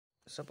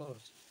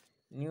suppose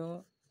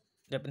new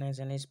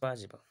definition is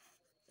possible.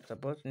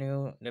 Suppose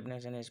new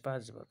definition is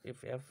possible.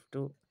 If f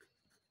to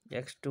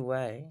x to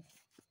y,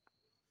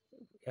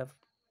 f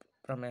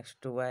from x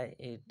to y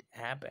it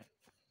happen,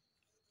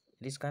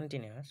 it is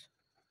continuous,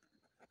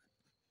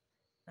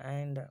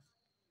 and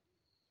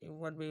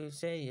what we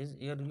say is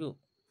your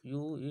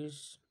u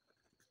is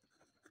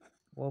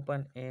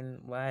open in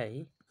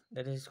y,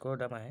 that is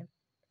codomain,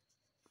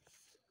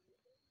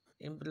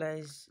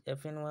 implies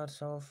f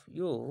inverse of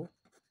u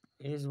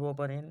is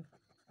open in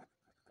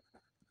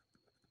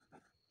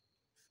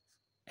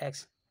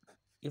x.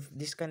 If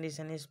this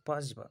condition is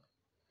possible,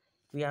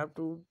 we have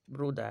to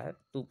prove that.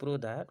 To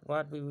prove that,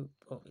 what we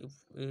if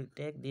we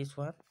take this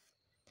one,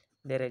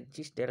 there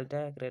exists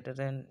delta greater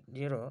than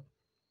 0,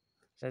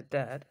 such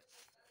that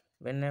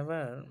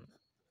whenever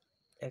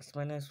x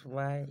minus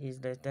y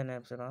is less than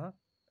epsilon,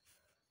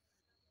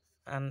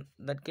 and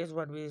that case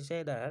what we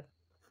say that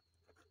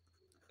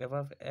f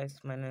of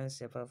x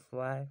minus f of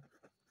y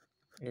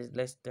is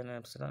less than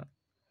epsilon,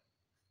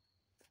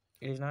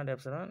 it is not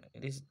epsilon,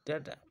 it is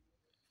delta.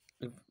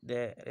 If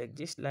they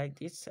exist like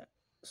this,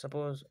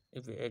 suppose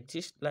if it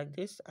exists like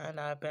this and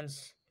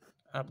happens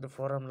of the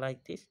form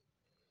like this,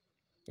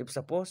 if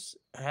suppose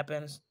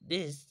happens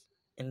this,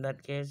 in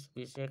that case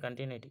we say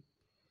continuity.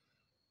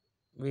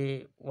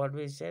 We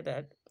say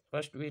that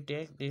first we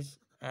take this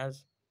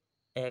as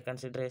a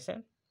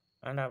consideration,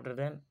 and after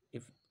then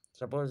if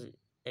suppose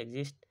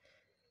exist,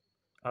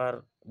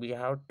 or we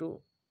have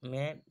to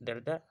make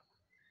delta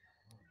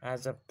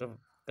as of the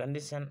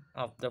condition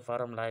of the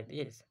form like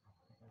this,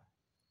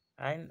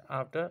 and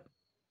after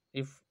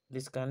if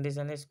this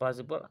condition is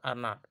possible or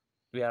not,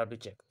 we have to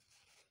check.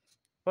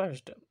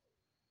 First,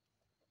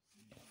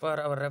 for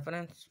our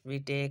reference we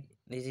take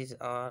this is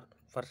R,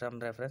 for some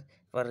reference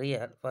for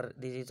real, for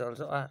this is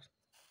also R.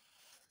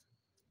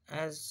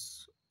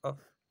 As of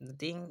the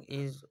thing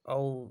is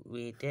how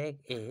we take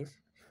is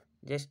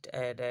just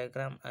a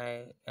diagram.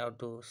 I have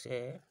to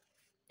say,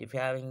 if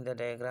having the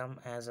diagram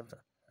as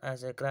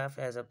a graph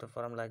as of the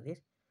form like this,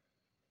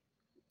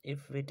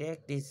 if we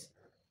take this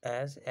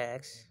as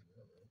x,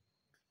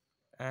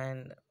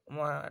 and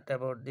what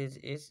about this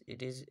is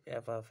it is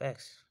f of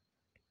x.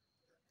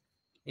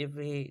 If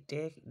we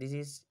take this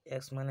is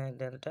x minus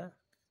delta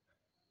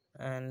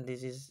and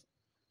this is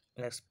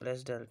x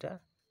plus delta,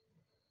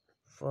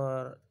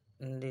 for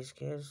in this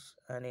case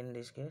and in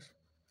this case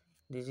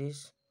this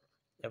is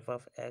f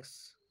of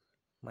x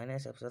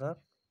minus epsilon,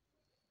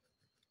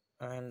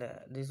 and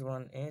this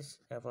one is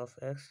f of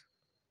x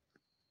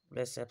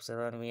plus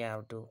epsilon. We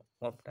have to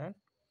obtain.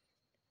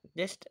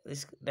 Just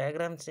this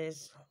diagram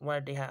says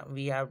what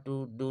we have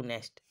to do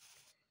next.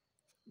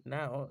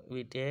 Now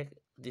we take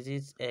this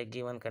is a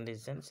given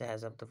condition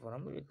as of the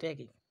form, we take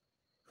it.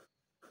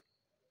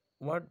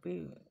 What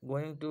we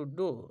going to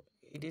do,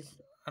 it is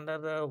under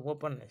the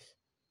openness,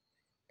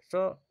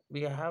 so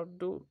we have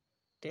to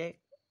take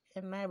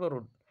a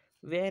neighborhood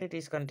where it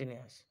is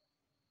continuous.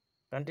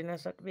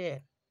 Continuous at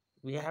where?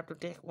 We have to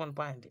take one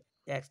point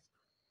x,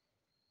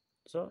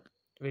 so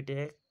we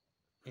take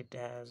it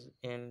as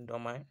in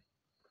domain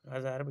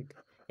as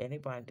arbitrary any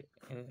point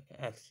in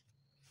x.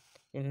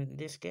 In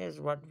this case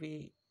what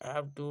we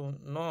have to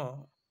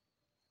know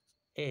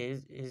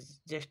is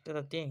just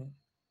the thing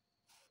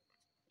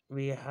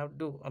we have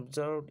to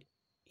observe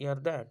here,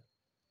 that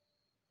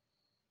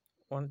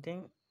one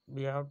thing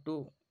we have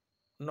to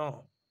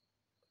know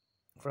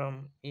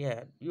from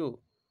here u.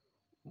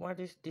 What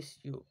is this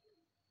u?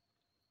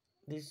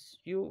 This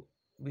u,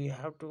 we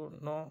have to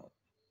know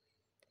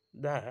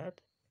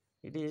that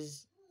it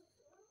is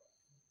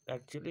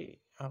actually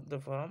of the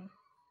form,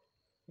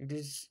 it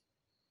is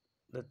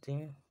the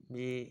thing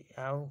we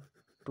have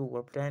to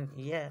obtain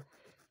here.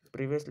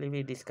 Previously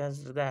we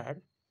discussed that,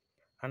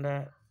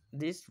 and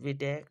this we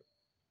take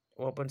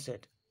open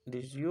set,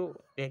 this u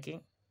taking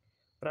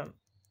from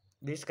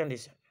this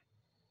condition.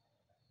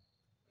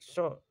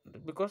 So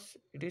because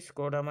it is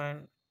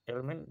codomain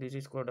element, this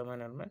is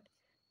codomain element,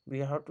 we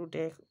have to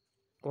take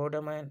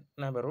codomain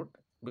neighborhood.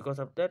 Because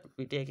of that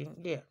we taking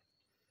here,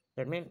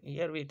 that means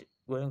here we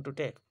going to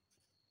take.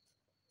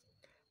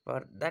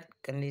 For that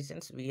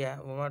conditions we are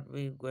what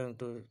we going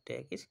to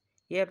take is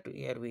here to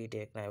here we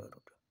take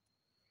neighborhood.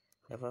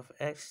 F of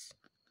x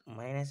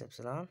minus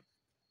epsilon,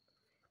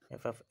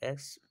 f of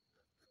x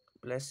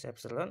plus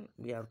epsilon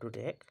we have to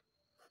take.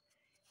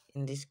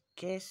 In this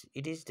case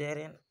it is there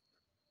in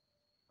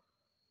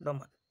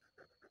domain,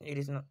 it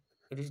is not,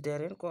 it is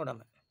there in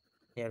codomain.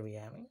 Here we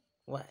have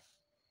y.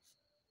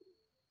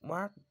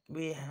 What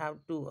we have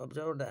to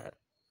observe that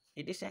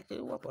it is actually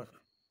open,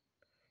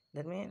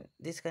 that means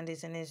this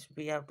condition is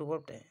we have to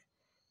obtain.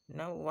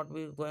 Now what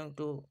we are going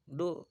to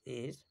do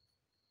is,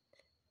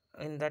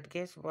 in that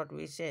case what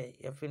we say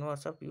f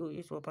inverse of u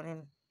is open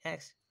in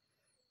x,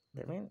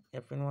 that means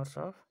f inverse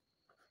of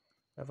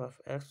f of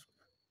x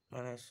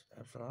minus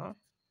epsilon,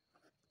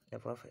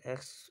 f of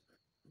x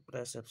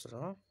plus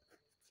epsilon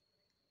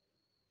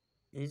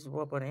is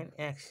open in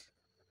x.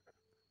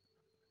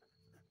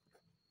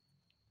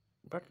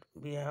 But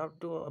we have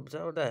to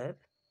observe that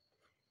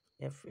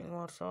f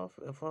inverse of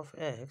f of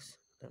x,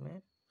 that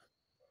means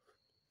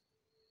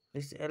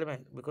this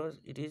element, because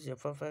it is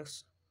f of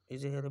x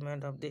is a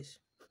element of this.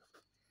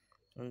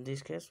 In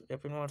this case,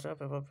 f inverse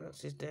of f of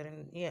x is there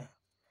in here.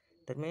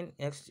 That means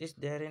x is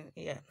there in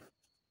here.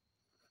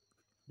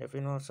 F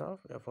inverse of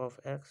f of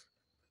x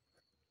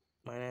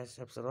minus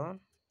epsilon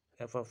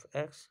f of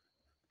x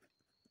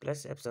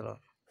plus epsilon.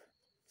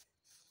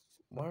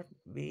 What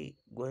we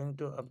going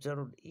to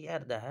observe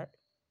here, that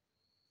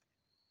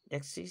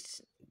x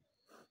is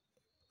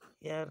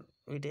here,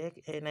 we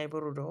take a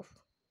neighborhood of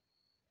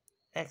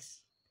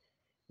x.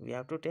 We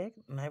have to take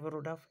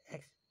neighborhood of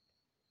x.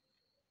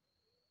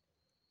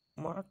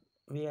 What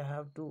we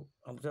have to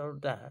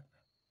observe that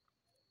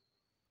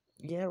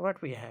here,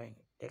 what we having,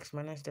 x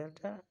minus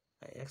delta,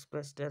 x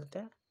plus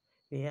delta,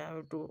 we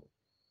have to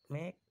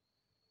make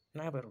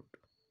neighborhood.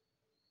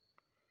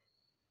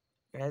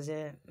 As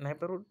a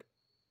neighborhood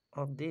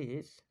of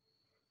this,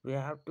 we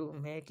have to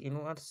make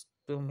inverse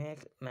to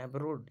make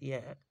neighborhood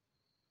here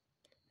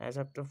as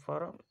of the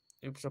form.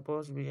 If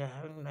suppose we are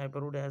having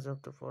neighborhood as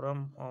of the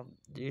form of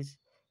this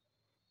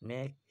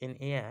make in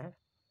here,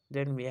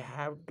 then we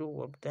have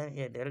to obtain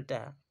a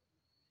delta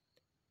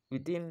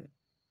within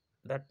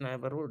that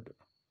neighborhood,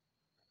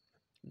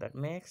 that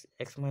makes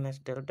x minus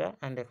delta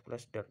and x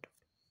plus delta.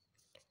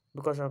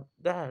 Because of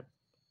that,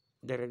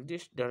 there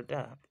exists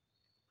delta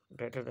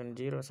greater than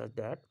 0 such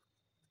that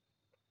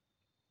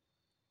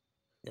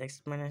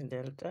x minus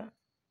delta,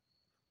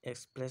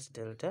 x plus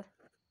delta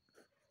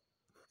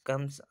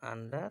comes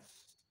under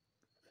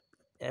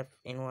f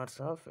inverse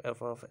of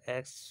f of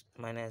x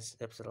minus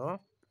epsilon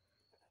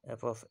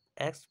f of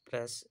x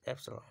plus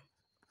epsilon.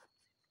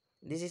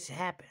 This is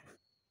happen.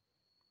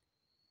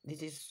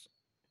 This is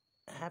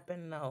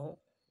happen now.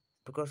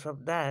 Because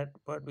of that,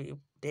 what we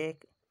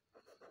take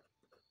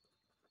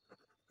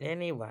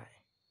any y.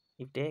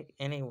 If take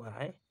any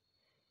y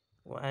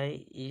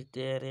is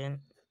there in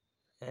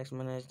x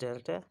minus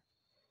delta,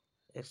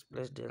 x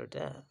plus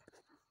delta.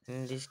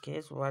 In this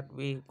case, what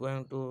we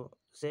going to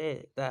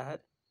say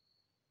that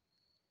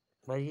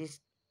y is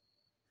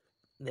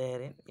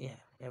there in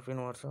f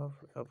inverse of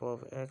f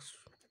of x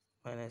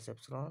minus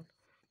epsilon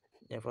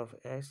f of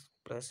x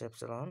plus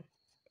epsilon.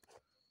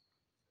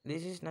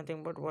 This is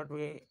nothing but what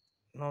we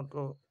know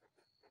to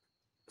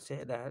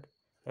say that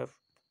f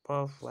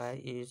of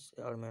y is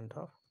element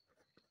of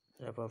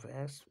f of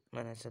x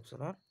minus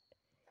epsilon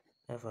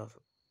f of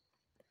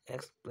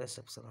x plus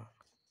epsilon.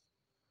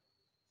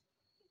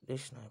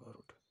 This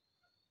neighborhood.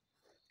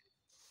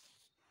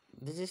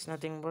 This is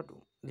nothing but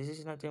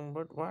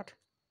what?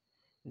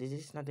 This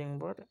is nothing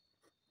but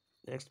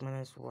x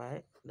minus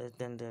y less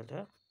than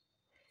delta.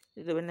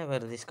 Whenever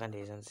these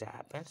conditions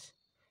happens,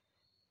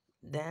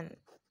 then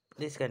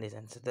these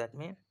conditions, that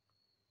means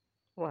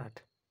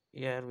what?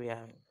 Here we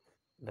have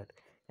that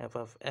f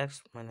of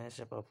x minus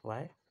f of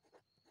y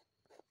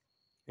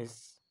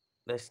is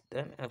less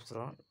than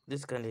epsilon.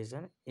 This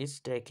condition is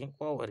taking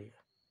over here.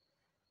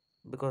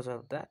 Because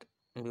of that,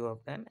 we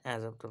obtain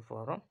as of the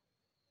form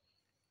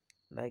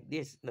like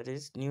this. That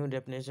is new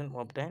definition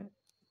obtained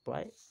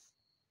by,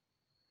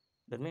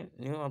 that means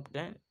new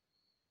obtained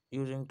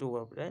using to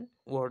obtain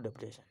word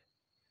definition.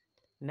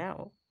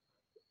 Now,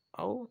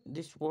 how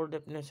this word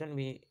definition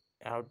we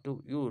have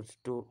to use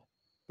to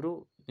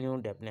prove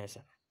new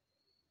definition?